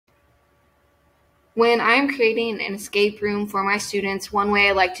When I'm creating an escape room for my students, one way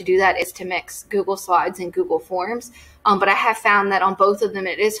I like to do that is to mix Google Slides and Google Forms. But I have found that on both of them,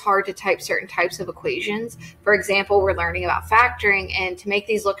 it is hard to type certain types of equations. For example, we're learning about factoring, and to make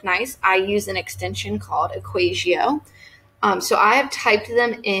these look nice, I use an extension called Equatio. So I have typed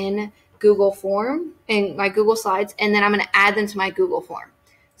them in Google Form, in my Google Slides, and then I'm going to add them to my Google Form.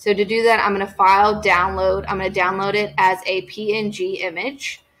 So to do that, I'm going to file download. I'm going to download it as a PNG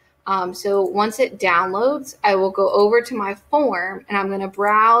image. So once it downloads, I will go over to my form and I'm going to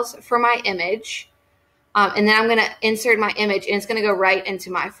browse for my image. And then I'm going to insert my image and it's going to go right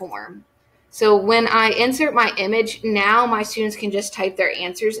into my form. So when I insert my image, now my students can just type their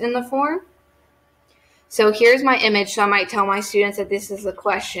answers in the form. So here's my image. So I might tell my students that this is the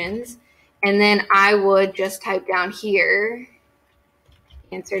questions. And then I would just type down here,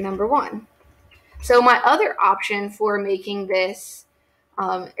 answer number 1. So my other option for making this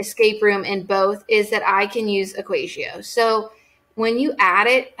escape room in both is that I can use Equatio. So when you add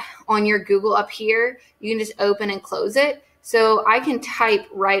it on your Google up here, you can just open and close it. So I can type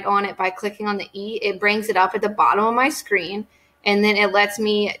right on it by clicking on the E. It brings it up at the bottom of my screen, and then it lets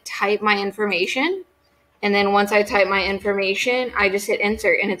me type my information. And then once I type my information, I just hit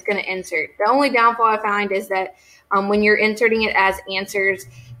insert and it's going to insert. The only downfall I find is that when you're inserting it as answers,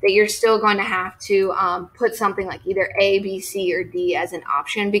 that you're still going to have to put something like either A, B, C, or D as an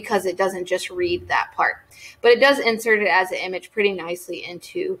option because it doesn't just read that part. But it does insert it as an image pretty nicely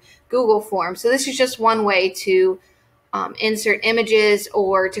into Google Forms. So this is just one way to insert images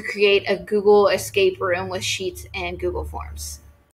or to create a Google escape room with Sheets and Google Forms.